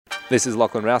This is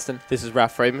Lachlan Rouston, This is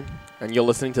Raf Freeman, and you're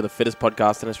listening to the fittest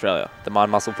podcast in Australia. the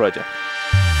Mind Muscle Project.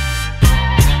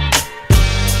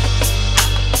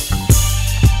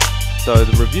 So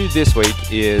the review this week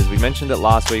is, we mentioned it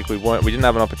last week, we didn't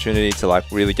have an opportunity to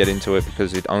really get into it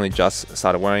because we'd only just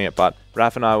started wearing it, but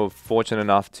Raf and I were fortunate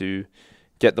enough to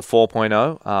get the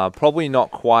 4.0, probably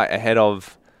not quite ahead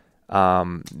of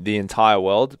the entire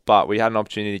world, but we had an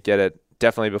opportunity to get it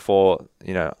definitely before,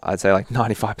 I'd say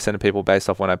 95% of people, based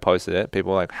off when I posted it.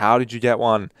 People were like, how did you get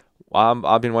one?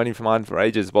 I've been waiting for mine for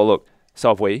ages. Well, look, so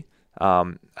have we.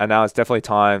 And now it's definitely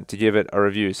time to give it a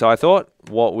review. So I thought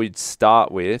what we'd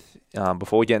start with,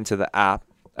 before we get into the app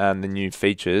and the new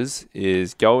features,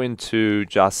 is go into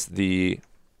just the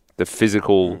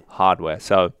physical hardware.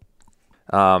 So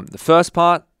the first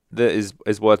part that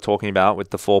is worth talking about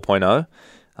with the 4.0,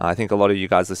 I think a lot of you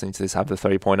guys listening to this have the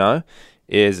 3.0,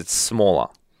 is it's smaller.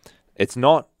 It's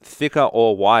not thicker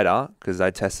or wider, because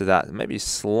I tested that, maybe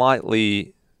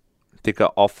slightly thicker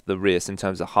off the wrist in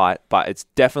terms of height, but it's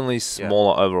definitely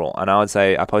smaller overall. And I would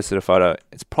say, I posted a photo,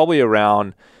 it's probably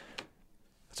around...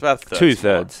 It's about a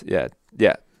third. 2/3,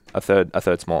 yeah, a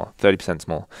third smaller, 30%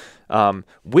 smaller.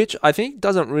 Which I think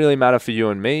doesn't really matter for you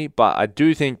and me, but I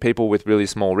do think people with really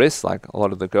small wrists, like a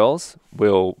lot of the girls,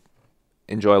 will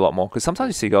enjoy a lot more, because sometimes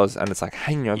you see girls and it's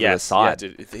hanging over the side.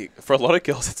 Yeah, dude. For a lot of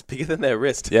girls, it's bigger than their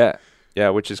wrist. Yeah,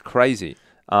 which is crazy.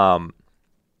 And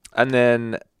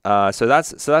then so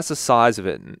that's the size of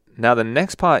it. Now the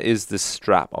next part is the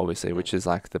strap, obviously, which is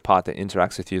the part that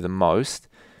interacts with you the most.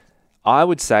 I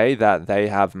would say that they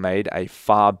have made a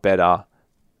far better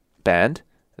band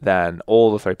than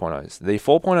all the 3.0s. The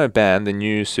 4.0 band, the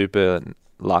new Super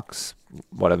Luxe,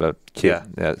 whatever kit,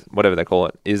 whatever they call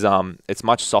it, is it's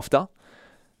much softer.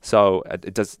 So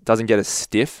it doesn't get as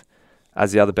stiff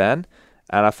as the other band.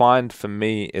 And I find, for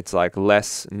me, it's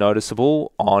less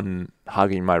noticeable on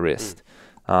hugging my wrist.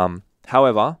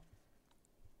 However,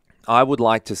 I would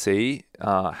like to see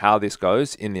how this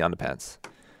goes in the underpants.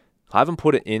 I haven't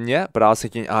put it in yet, but I was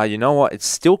thinking, you know what? It's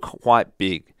still quite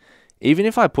big. Even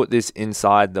if I put this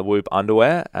inside the Whoop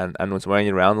underwear and was wearing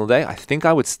it around all day, I think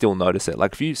I would still notice it.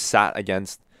 If you sat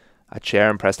against a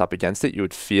chair and pressed up against it, you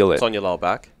would feel it. It's on your lower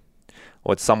back.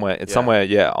 Or it's somewhere, on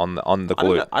the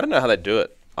glute. I don't know how they do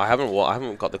it. I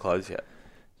haven't got the clothes yet.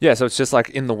 Yeah, so it's just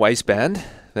in the waistband,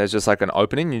 there's just an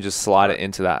opening. You just slide it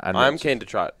into that. And I'm keen to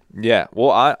try it. Yeah,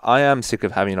 well, I am sick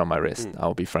of having it on my wrist.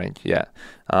 I'll be frank. Yeah,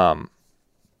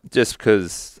 just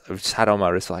because I've just had it on my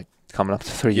wrist for coming up to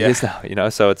 3 years now.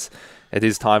 So it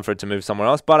is time for it to move somewhere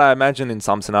else. But I imagine in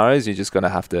some scenarios you're just gonna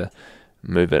have to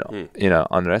move it,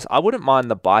 on the rest. I wouldn't mind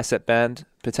the bicep band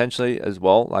potentially as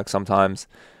well. Sometimes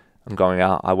I'm going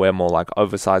out, I wear more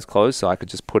oversized clothes, so I could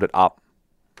just put it up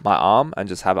my arm and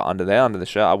just have it under the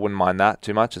shirt. I wouldn't mind that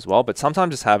too much as well. But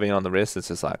sometimes just having it on the wrist, it's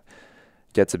just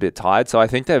gets a bit tired. So I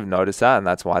think they've noticed that, and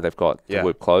that's why they've got the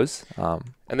Whoop clothes.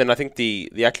 And then I think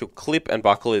the actual clip and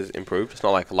buckle is improved. It's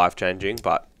not life changing,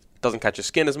 but it doesn't catch your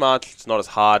skin as much. It's not as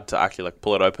hard to actually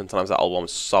pull it open. Sometimes that old one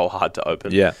was so hard to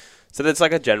open. Yeah. So that's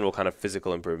a general kind of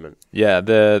physical improvement. Yeah,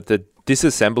 the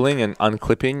disassembling and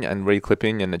unclipping and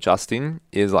reclipping and adjusting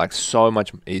is so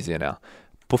much easier now.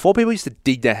 Before, people used to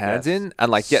dig their hands in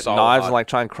and get so knives hard. And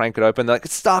try and crank it open. They're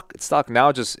it's stuck. Now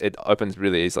it opens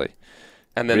really easily.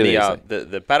 And then really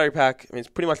the battery pack, it's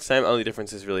pretty much the same. Only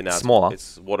difference is really now smaller.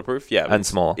 It's waterproof. And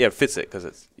smaller. Yeah, it fits it because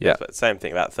it's same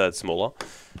thing, about a third smaller.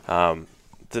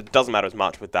 It doesn't matter as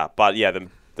much with that. But yeah,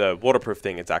 the waterproof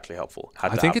thing, it's actually helpful.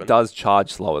 I think it does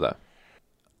charge slower though.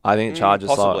 I think it charges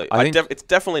possibly. slower. It's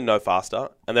definitely no faster,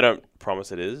 and they don't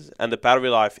promise it is. And the battery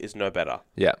life is no better.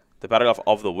 Yeah. The battery life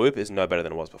of the Whoop is no better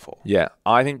than it was before. Yeah.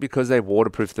 I think because they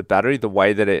waterproof the battery, the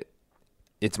way that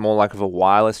it's more of a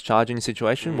wireless charging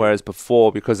situation, whereas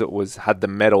before, because it had the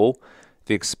metal,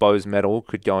 the exposed metal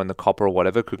could go in the copper or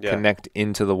whatever, could connect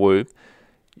into the Whoop,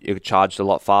 it charged a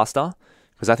lot faster.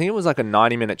 Because I think it was a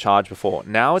 90-minute charge before.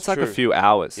 Now it's a few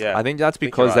hours. Yeah. I think that's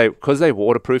because they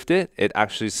waterproofed it. It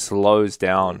actually slows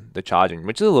down the charging,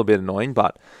 which is a little bit annoying,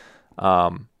 but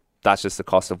that's just the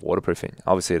cost of waterproofing.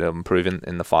 Obviously, it'll improve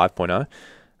in the 5.0.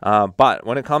 But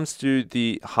when it comes to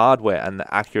the hardware and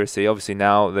the accuracy, obviously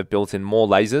now they've built in more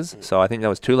lasers. So I think there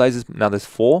was 2 lasers. Now there's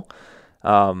 4.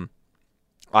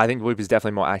 I think Whoop is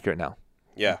definitely more accurate now.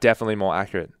 Yeah. Definitely more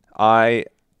accurate. My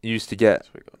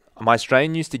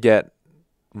strain used to get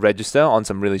register on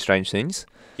some really strange things.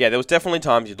 Yeah, there was definitely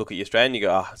times you'd look at your strain and you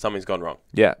go, something's gone wrong.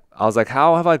 Yeah. I was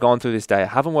how have I gone through this day? I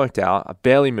haven't worked out. I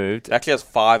barely moved. It actually has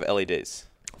 5 LEDs.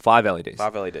 5 LEDs.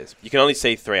 5 LEDs. You can only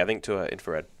see 3, I think, to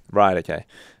infrared. Right, okay.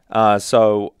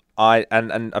 So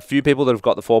and a few people that have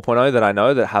got the 4.0 that I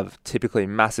know that have typically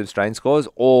massive strain scores,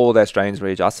 all their strains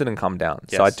readjusted and come down.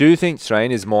 Yes. So I do think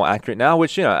strain is more accurate now,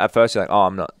 which, you know, at first you're like, oh,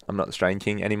 I'm not the strain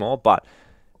king anymore, but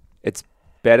it's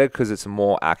better because it's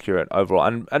more accurate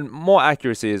overall. And more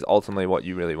accuracy is ultimately what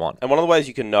you really want. And one of the ways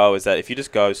you can know is that if you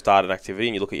just go start an activity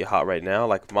and you look at your heart rate now,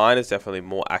 like mine is definitely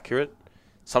more accurate.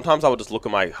 Sometimes I would just look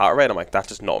at my heart rate. I'm like, that's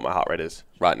just not what my heart rate is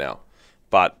right now.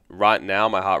 But right now,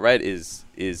 my heart rate is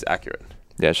accurate.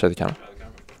 Yeah, show the camera.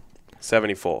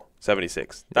 74,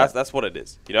 76. That's what it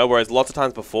is. You know, whereas lots of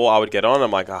times before I would get on, I'm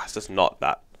like, it's just not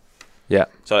that. Yeah.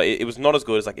 So it was not as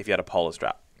good as like if you had a polar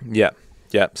strap. Yeah.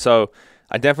 Yeah. So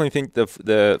I definitely think the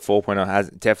 4.0 has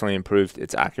definitely improved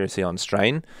its accuracy on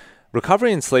strain.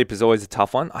 Recovery and sleep is always a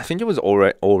tough one. I think it was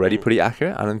already pretty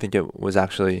accurate. I don't think it was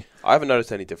actually... I haven't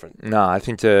noticed any different. No, I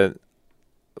think to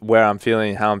where I'm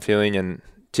feeling, how I'm feeling, and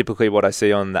typically what I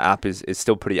see on the app is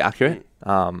still pretty accurate.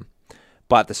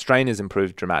 But the strain has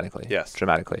improved dramatically. Yes.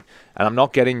 Dramatically. And I'm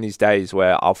not getting these days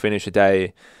where I'll finish a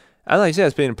day... And like you said,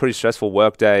 it's been a pretty stressful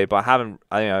work day, but I haven't...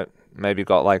 maybe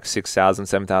got like 6,000,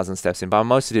 7,000 steps in, but I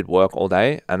mostly did work all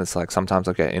day, and it's like sometimes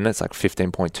I get in, it's like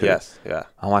 15.2. Yes, yeah.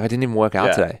 I'm like, I didn't even work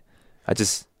out today. I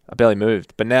barely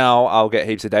moved. But now I'll get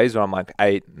heaps of days where I'm like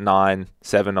 8, 9,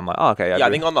 7. I'm like, oh, okay. Yeah, I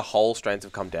think on the whole, strains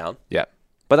have come down. Yeah.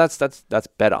 But that's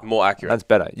better. More accurate. That's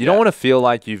better. You don't want to feel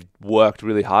like you've worked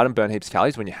really hard and burned heaps of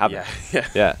calories when you haven't.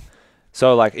 Yeah.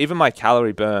 So like even my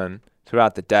calorie burn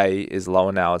throughout the day is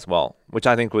lower now as well, which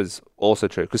I think was also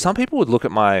true. Because some people would look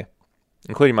at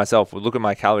including myself, would look at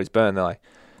my calories burned. They're like,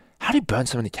 how do you burn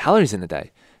so many calories in a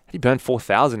day? How do you burn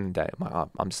 4,000 in a day? I'm like, oh,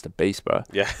 I'm just a beast, bro.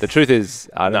 Yeah. The truth is,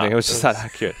 I don't think it was just that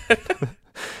accurate.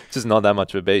 Just not that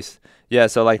much of a beast. Yeah,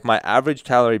 so like my average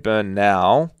calorie burn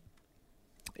now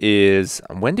is,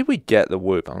 when did we get the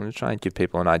Whoop? I'm going to try and give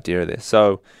people an idea of this.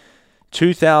 So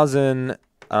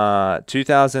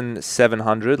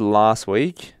 2,700 last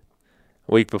week.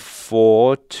 Week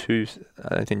before, I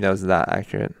don't think that was that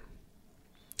accurate.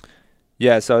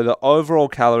 Yeah, so the overall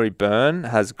calorie burn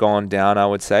has gone down, I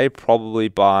would say, probably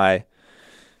by...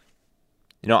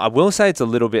 I will say it's a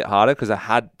little bit harder because I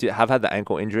have had the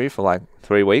ankle injury for like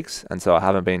 3 weeks, and so I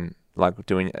haven't been like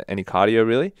doing any cardio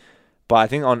really. But I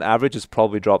think on average it's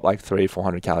probably dropped like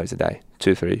 300-400 calories a day,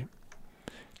 200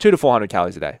 to 400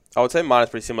 calories a day. I would say mine is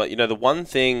pretty similar. The one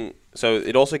thing, so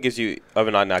it also gives you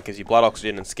overnight now, gives you blood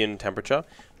oxygen and skin temperature.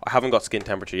 I haven't got skin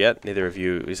temperature yet. Neither of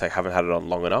you haven't had it on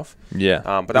long enough. Yeah.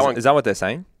 But that one, is that what they're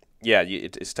saying? Yeah,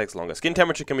 it takes longer. Skin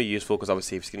temperature can be useful because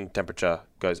obviously if skin temperature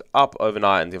goes up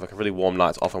overnight and you have like a really warm night,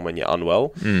 it's often when you're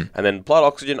unwell. And then blood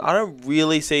oxygen, I don't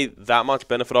really see that much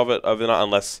benefit of it overnight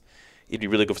unless it'd be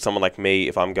really good for someone like me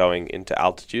if I'm going into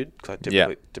altitude, because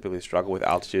I typically struggle with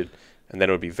altitude, and then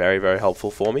it would be very, very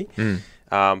helpful for me.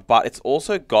 But it's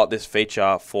also got this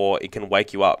feature for it can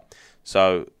wake you up.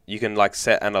 So you can like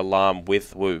set an alarm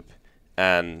with Whoop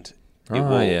and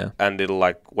it'll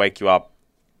like wake you up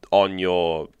on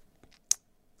your...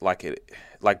 like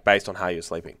based on how you're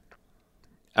sleeping.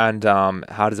 And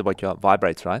how does it wake you up?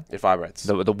 Vibrates, right? It vibrates.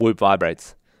 The Whoop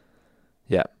vibrates.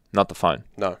 Yeah, not the phone.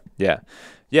 No.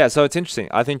 Yeah, so it's interesting.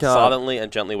 I think... silently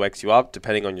and gently wakes you up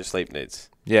depending on your sleep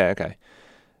needs. Yeah, okay.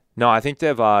 No, I think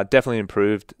they've definitely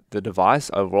improved the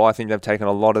device overall. I think they've taken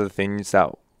a lot of the things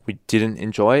that we didn't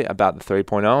enjoy about the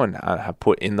 3.0 and have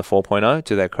put in the 4.0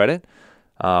 to their credit,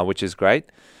 which is great.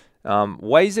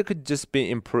 Ways it could just be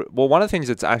improved. Well, one of the things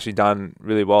that's actually done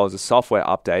really well as a software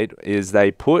update is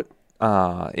they put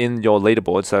in your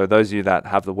leaderboard. So those of you that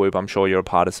have the Whoop, I'm sure you're a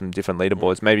part of some different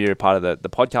leaderboards. Maybe you're a part of the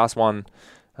podcast one,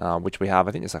 which we have.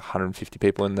 I think there's like 150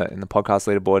 people in the podcast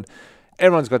leaderboard.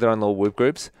 Everyone's got their own little Whoop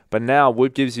groups, but now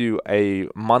Whoop gives you a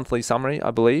monthly summary, I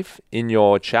believe, in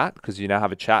your chat, because you now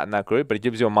have a chat in that group, but it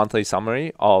gives you a monthly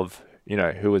summary of,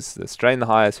 who was the strain the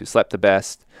highest, who slept the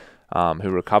best, who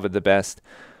recovered the best,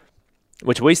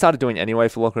 which we started doing anyway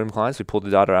for locker room clients. We pulled the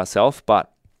data ourselves,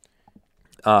 but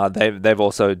they've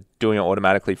also doing it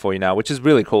automatically for you now, which is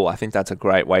really cool. I think that's a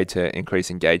great way to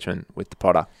increase engagement with the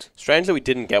product. Strange that we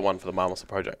didn't get one for the My Muscle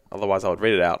project. Otherwise, I would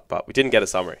read it out, but we didn't get a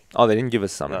summary. Oh, they didn't give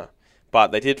us a summary. No.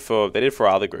 But they did for our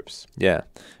other groups. Yeah.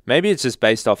 Maybe it's just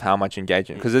based off how much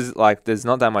engagement, because there's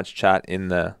not that much chat in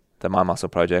the My Muscle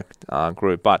project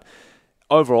group, but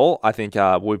overall, I think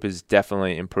Whoop is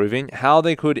definitely improving. How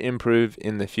they could improve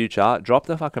in the future, drop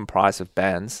the fucking price of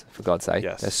bands, for God's sake.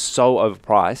 Yes. They're so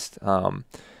overpriced.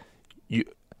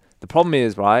 The problem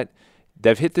is, right,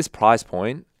 they've hit this price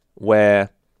point where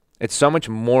it's so much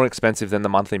more expensive than the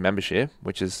monthly membership,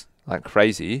 which is like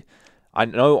crazy. I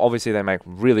know obviously they make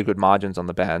really good margins on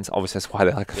the bands. Obviously that's why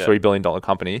they're like a $3 billion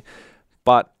company.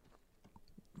 But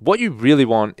what you really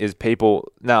want is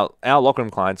people. Now, our locker room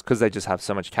clients, because they just have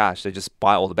so much cash, they just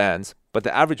buy all the bands. But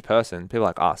the average person, people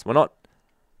like us, we're not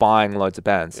buying loads of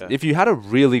bands. Yeah. If you had a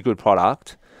really good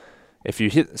product,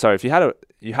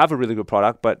 you have a really good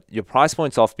product, but your price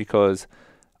point's off because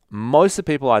most of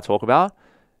the people I talk about,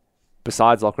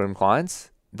 besides locker room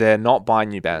clients, they're not buying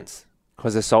new bands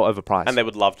because they're so overpriced. And they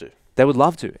would love to. They would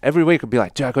love to. Every week would be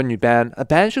like, dude, I got a new band. A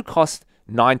band should cost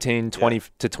 $19, $20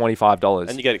 to $25.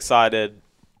 And you get excited.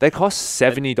 They cost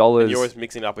 $70. And you're always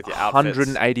mixing it up with your outfits.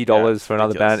 $180 for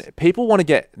another ridiculous. band. People want to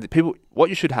get what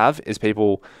you should have is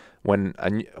people, when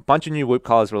a bunch of new Whoop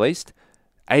colors released,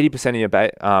 80% of your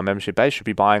membership base should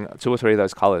be buying 2 or 3 of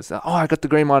those colors. Oh, I got the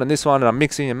green one and this one, and I'm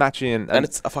mixing and matching. And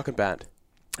it's a fucking band.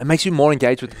 It makes you more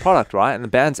engaged with the product, right? And the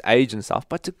band's age and stuff.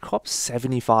 But to cop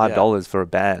 $75 for a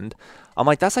band, I'm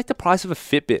like, that's like the price of a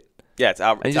Fitbit. Yeah, it's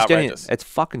outrageous. It's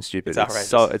fucking stupid. It's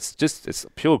outrageous. It's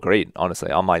pure greed,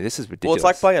 honestly. I'm like, this is ridiculous.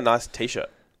 Well, it's like buying a nice t-shirt.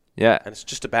 Yeah. And it's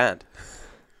just a band.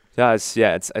 Yeah,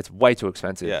 it's way too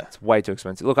expensive. Yeah. It's way too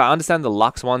expensive. Look, I understand the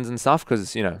luxe ones and stuff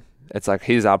because, it's like,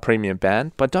 here's our premium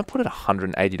band, but don't put it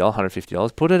 $180,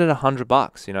 $150. Put it at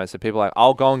 $100, so people are like,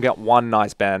 I'll go and get one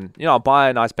nice band. I'll buy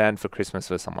a nice band for Christmas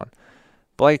for someone.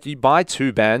 But like, you buy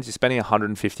 2 bands, you're spending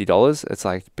 $150. It's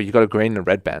like, but you got a green and a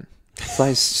red band. It's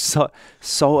like so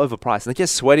overpriced. And they get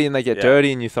sweaty and they get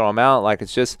dirty and you throw them out. Like,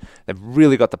 it's just, they've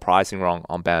really got the pricing wrong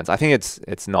on bands. I think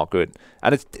it's not good.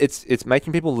 And it's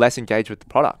making people less engaged with the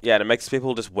product. Yeah, and it makes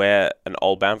people just wear an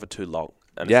old band for too long.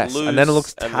 And yes, and then it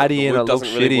looks tatty and it looks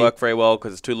shitty. Doesn't really work very well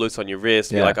because it's too loose on your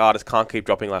wrist. Yeah. You're like, I just can't keep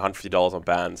dropping like $150 on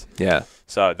bands. Yeah.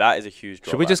 So that is a huge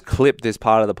drawback. Should we just clip this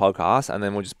part of the podcast and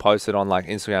then we'll just post it on like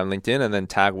Instagram, LinkedIn, and then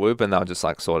tag Whoop and they'll just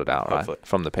like sort it out, Hopefully. Right?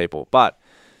 From the people. But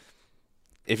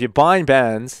if you're buying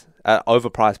bands at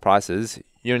overpriced prices,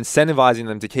 you're incentivizing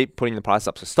them to keep putting the price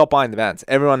up. So stop buying the bands.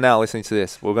 Everyone now listening to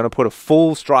this, we're going to put a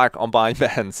full strike on buying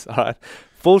bands. All right.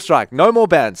 Full strike. No more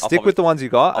bands. Stick with the ones you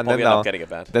got. And then they'll getting a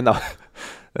band. Then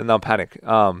they'll panic.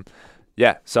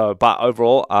 So, but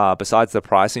overall, besides the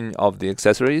pricing of the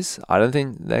accessories, I don't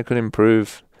think they could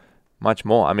improve much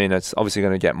more. I mean, it's obviously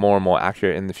going to get more and more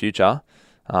accurate in the future.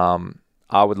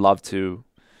 I would love to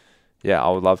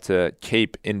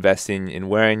keep investing in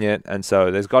wearing it. And so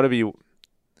there's got to be,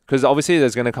 because obviously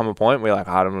there's going to come a point where like,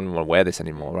 I don't even want to wear this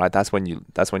anymore, right? That's when you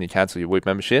cancel your Whoop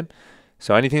membership.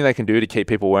 So anything they can do to keep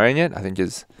people wearing it, I think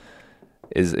is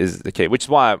the key, which is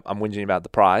why I'm whinging about the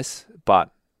price. But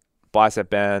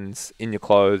bicep bands, in your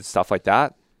clothes, stuff like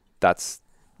that, that's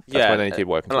where they need to keep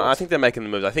working towards. I think they're making the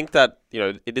moves. I think that,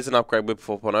 it is an upgrade Whoop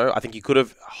 4.0. I think you could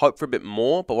have hoped for a bit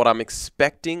more, but what I'm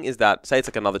expecting is that, say it's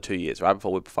like another 2 years, right,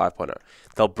 before Whoop 5.0,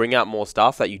 they'll bring out more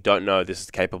stuff that you don't know this is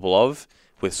capable of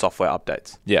with software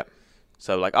updates. Yeah.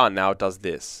 So like, now it does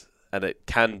this, and it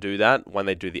can do that when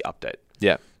they do the update.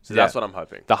 Yeah. So that's what I'm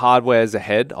hoping. The hardware is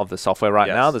ahead of the software right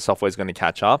now. The software is going to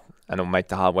catch up and it'll make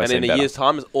the hardware seem better. And in a year's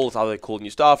time, there's all this other cool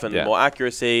new stuff and more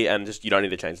accuracy and just you don't need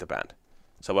to change the band.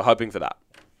 So we're hoping for that.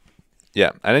 Yeah.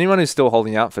 And anyone who's still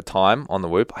holding out for time on the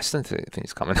Whoop, I still don't think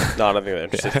it's coming. No, I don't think they're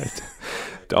interested.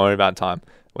 Don't worry about time.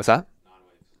 What's that?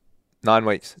 9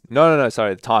 weeks. No.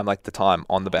 Sorry, the time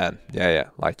on the band. Yeah.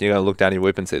 Like, you're going to look down your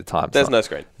Whoop and see the time. There's no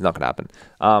screen. It's not going to happen.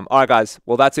 All right, guys.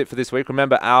 Well, that's it for this week.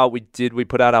 Remember, we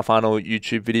put out our final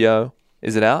YouTube video.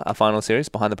 Is it out? Our final series,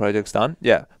 Behind the Project's done.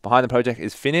 Yeah, Behind the Project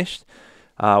is finished.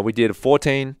 We did a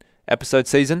 14-episode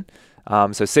season.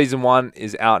 So season 1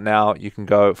 is out now. You can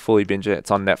go fully binge it. It's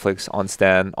on Netflix, on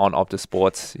Stan, on Optus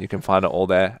Sports. You can find it all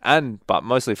there, but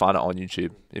mostly find it on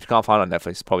YouTube. If you can't find it on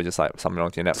Netflix, it's probably just like something wrong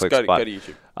with your Netflix. Just go to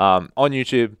YouTube. On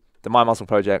YouTube, the My Muscle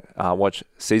Project. Watch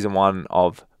season 1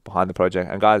 of Behind the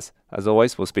Project. And guys, as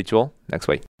always, we'll speak to you all next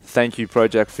week. Thank you,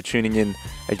 Project, for tuning in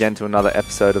again to another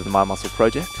episode of the My Muscle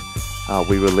Project.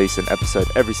 We release an episode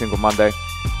every single Monday.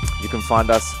 You can find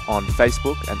us on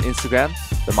Facebook and Instagram,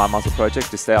 the My Muscle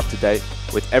Project, to stay up to date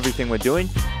with everything we're doing.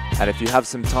 And if you have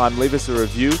some time, leave us a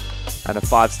review and a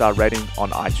 5-star rating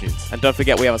on iTunes. And don't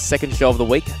forget, we have a second show of the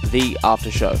week, The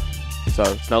After Show. So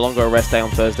it's no longer a rest day on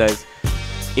Thursdays.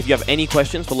 If you have any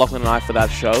questions for Lachlan and I for that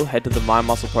show, head to the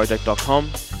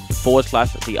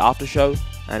mymuscleproject.com/The After Show.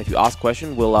 And if you ask a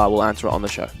question, we'll answer it on the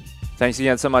show. Thanks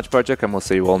again so much, Project, and we'll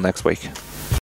see you all next week.